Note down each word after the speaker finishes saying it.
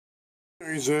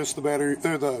Resist the battery,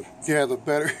 the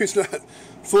battery's not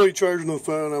fully charged on the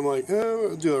phone. I'm like, oh,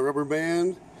 I'll do a rubber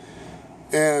band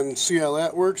and see how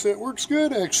that works. That works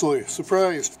good, actually.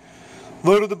 Surprised.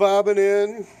 Loaded the bobbin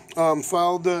in,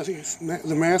 followed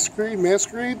the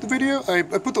masquerade the video. I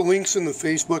put the links in the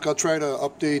Facebook. I'll try to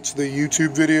update the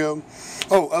YouTube video.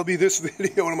 Oh, I'll be this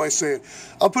video. What am I saying?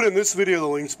 I'll put in this video the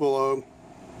links below.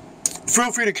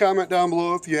 Feel free to comment down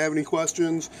below if you have any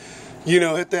questions.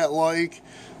 Hit that like.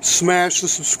 Smash the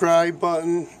subscribe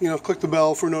button, click the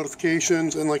bell for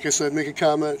notifications, and like I said, make a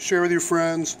comment, share with your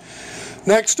friends.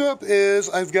 Next up is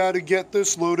I've got to get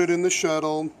this loaded in the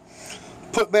shuttle,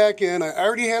 put back in. I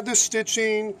already had this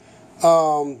stitching.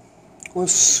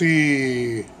 Let's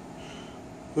see.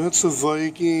 That's a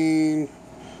Viking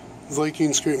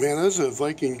screen. Man, those are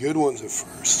Viking good ones at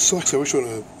first. It sucks. I wish I would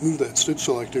have moved that stitch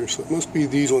selector, so it must be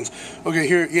these ones. Okay,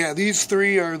 here, yeah, these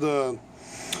three are the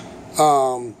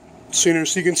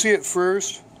so you can see it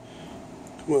first.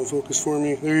 Come on, focus for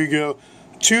me. There you go.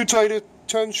 2 tight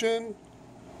tension,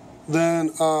 then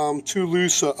 2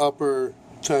 loose upper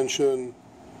tension.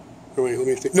 Oh, wait, let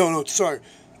me think. No, sorry.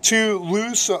 2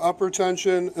 loose upper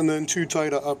tension, and then 2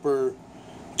 tight upper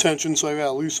tension. So I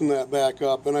gotta loosen that back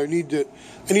up, and I needed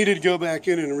to go back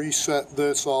in and reset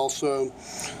this also.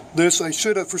 This I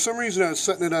should have. For some reason, I was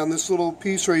setting it on this little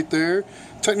piece right there.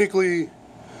 Technically,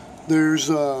 there's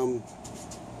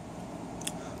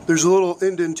a little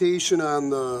indentation on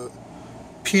the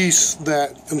piece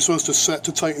that I'm supposed to set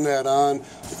to tighten that on.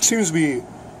 It seems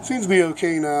to be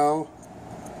okay now,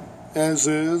 as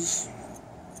is,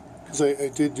 because I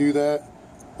did do that,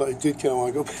 but I did kind of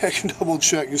want to go back and double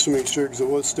check just to make sure, because it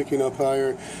was sticking up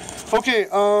higher. Okay,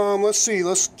 let's see.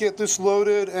 Let's get this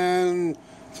loaded and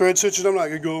thread stitches. I'm not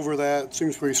going to go over that. It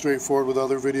seems pretty straightforward with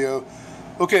other video.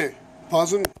 Okay,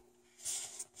 pausing.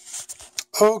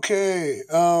 Okay,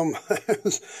 I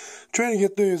was trying to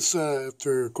get this,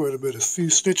 after quite a bit of few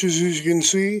stitches, as you can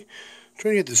see,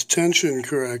 trying to get this tension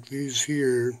correct, these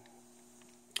here,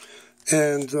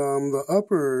 and the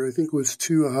upper, I think, was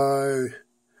too high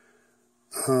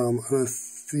on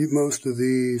most of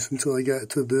these, until I got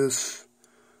to this,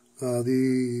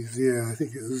 these, yeah, I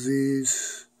think it was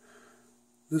these,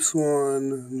 this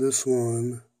one, and this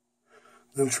one.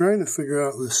 I'm trying to figure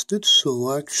out the stitch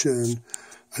selection.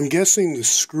 I'm guessing the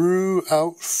screw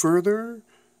out further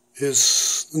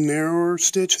is narrower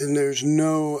stitch, and there's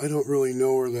no, I don't really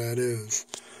know where that is.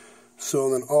 So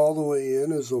then all the way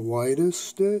in is the widest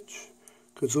stitch,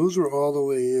 because those are all the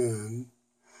way in.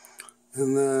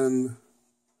 And then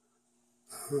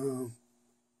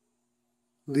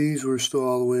these were still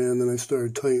all the way in, then I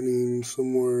started tightening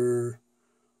somewhere,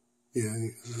 yeah,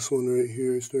 this one right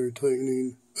here, I started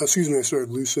tightening, I started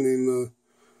loosening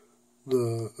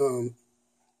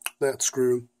that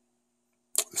screw,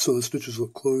 so the stitches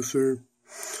look closer,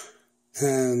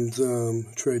 and I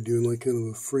tried doing like kind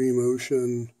of a free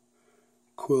motion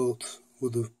quilt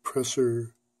with the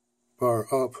presser bar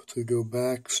up to go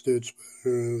back stitch,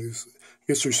 but I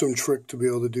guess there's some trick to be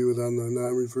able to do it on the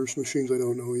non-reverse machines, I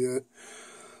don't know yet,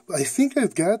 but I think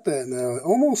I've got that now. It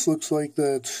almost looks like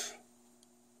that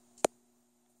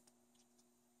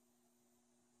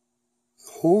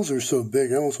holes are so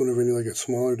big, I almost wonder if I need like a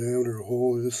smaller diameter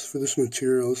hole. For this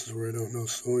material, this is where I don't know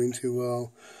sewing too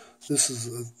well. This is,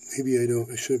 maybe I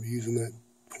shouldn't be using that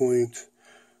point.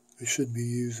 I should be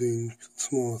using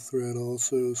small thread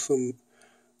also,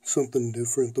 something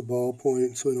different, the ball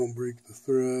point, so I don't break the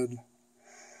thread.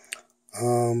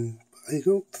 I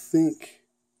don't think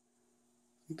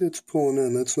that's pulling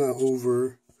in, that's not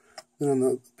over. And on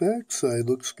the back side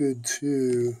looks good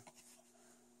too.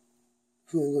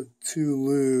 Doesn't look too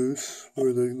loose,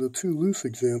 where the too loose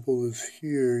example is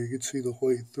here. You can see the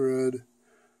white thread.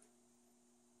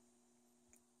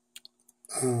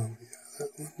 Yeah, that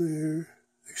one there.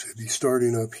 Actually, it'd be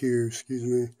starting up here, excuse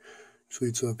me. Actually,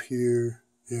 it's up here.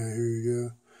 Yeah, here you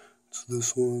go. It's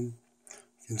this one.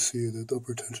 You can see that the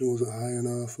upper tension wasn't high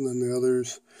enough, and then the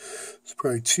others, it's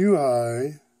probably too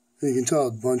high. And you can tell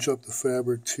it bunched up the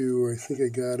fabric too, where I think I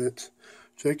got it.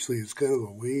 Actually, it's kind of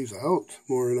a ways out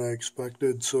more than I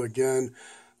expected. So again,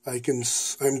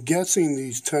 I'm guessing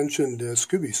these tension discs,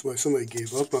 could be why somebody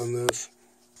gave up on this.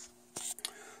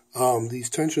 These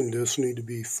tension discs need to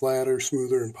be flatter,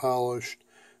 smoother, and polished.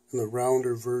 And the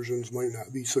rounder versions might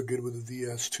not be so good with the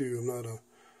VS-2. I'm not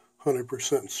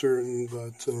 100% certain,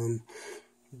 but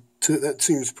that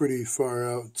seems pretty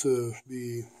far out to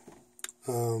be,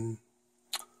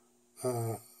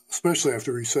 especially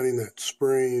after resetting that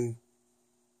spring.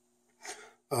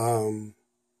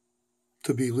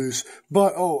 To be loose.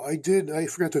 But, oh, I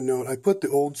forgot to note, I put the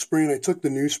old spring, I took the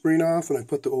new spring off and I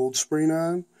put the old spring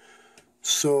on.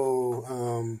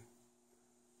 So,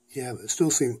 yeah, but it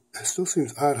still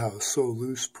seems odd how it's so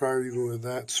loose prior even with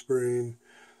that spring.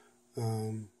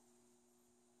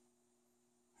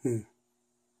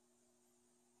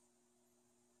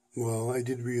 Well, I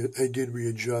did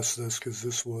readjust this because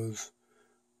this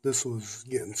was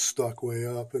getting stuck way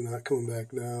up and not coming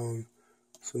back down.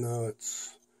 So now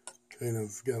it's kind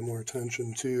of got more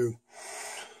tension too.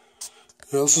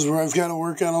 Now this is where I've got to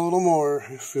work on a little more.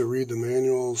 If you read the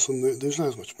manuals, and there's not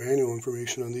as much manual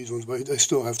information on these ones, but I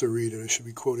still have to read it. I should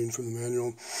be quoting from the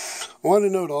manual. I want to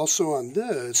note also on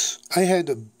this, I had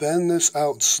to bend this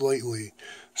out slightly.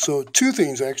 So two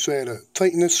things actually. I had to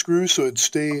tighten this screw so it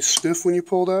stays stiff when you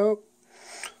pulled out.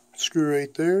 Screw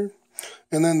right there.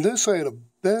 And then this I had to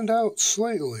bend out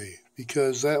slightly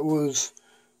because that was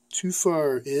too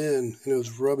far in and it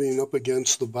was rubbing up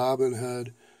against the bobbin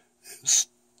head. It's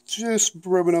just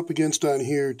rubbing up against on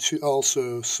here too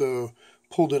also, so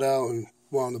pulled it out and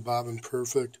wound the bobbin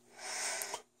perfect.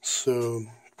 So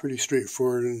pretty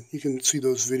straightforward, and you can see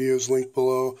those videos linked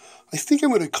below. I think I'm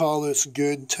going to call this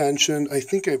good tension. I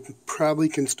think I probably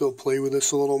can still play with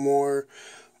this a little more,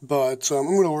 but I'm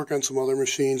going to work on some other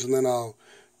machines and then I'll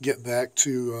get back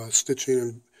to stitching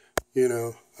and, you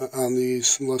know, on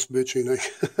these, less bitching, I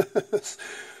guess.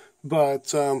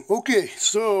 But, okay,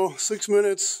 so 6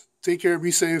 minutes. Take care, be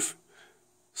safe,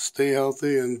 stay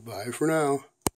healthy, and bye for now.